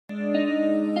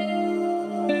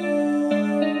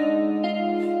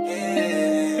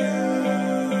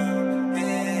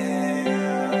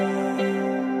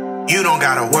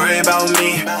gotta worry about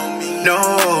me.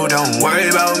 No, don't worry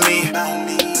about me.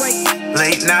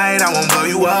 Late night, I won't blow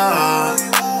you up.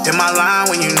 In my line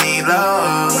when you need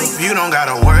love. You don't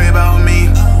gotta worry about me.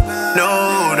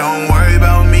 No, don't worry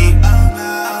about me.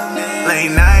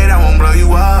 Late night, I won't blow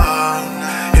you up.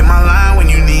 In my line when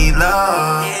you need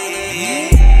love.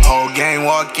 Whole gang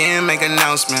walk in, make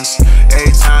announcements.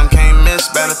 Every time can't miss,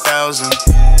 bet 1,000.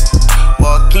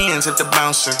 Walk in, tip the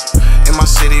bouncer. In my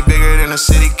city, bigger than a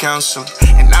city council.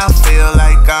 And I feel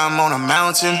like I'm on a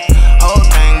mountain. Whole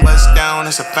thing bust down,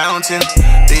 it's a fountain.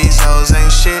 These hoes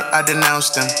ain't shit, I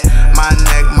denounced them. My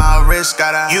neck, my wrist,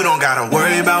 You don't gotta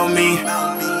worry about me.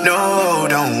 No,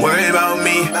 don't worry about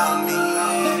me.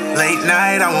 Late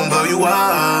night, I won't blow you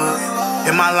up.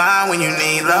 In my line when you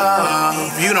need love.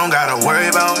 You don't gotta worry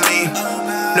about me.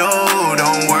 No,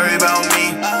 don't worry about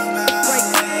me.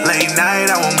 Late night,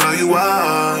 I won't blow you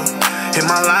up. Hit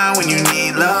my line when you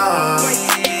need love.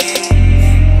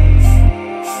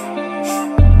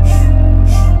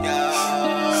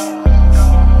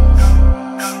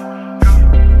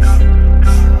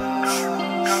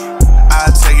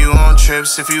 I'll take you on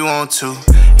trips if you want to.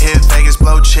 Hit Vegas,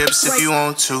 blow chips if you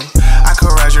want to. I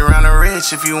could ride you around the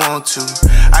rich if you want to.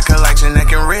 I could light your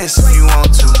neck and wrist if you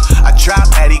want to. I drop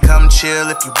Addy, come chill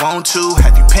if you want to.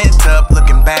 Have you pent up,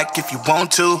 looking back if you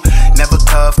want to. Never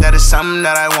cuff, that is something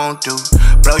that I won't do.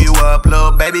 Blow you up,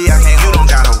 little baby, I can't. You don't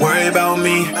gotta worry about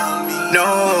me.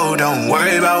 No, don't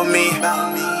worry about me.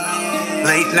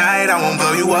 Late night, I won't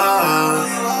blow you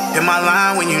up. In my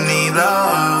line when you need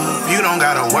love. You don't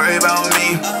gotta worry about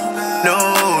me. No,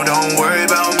 don't worry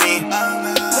about me.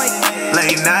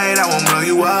 Late night, I won't blow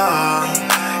you up.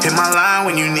 Hit my line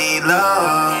when you need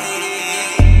love.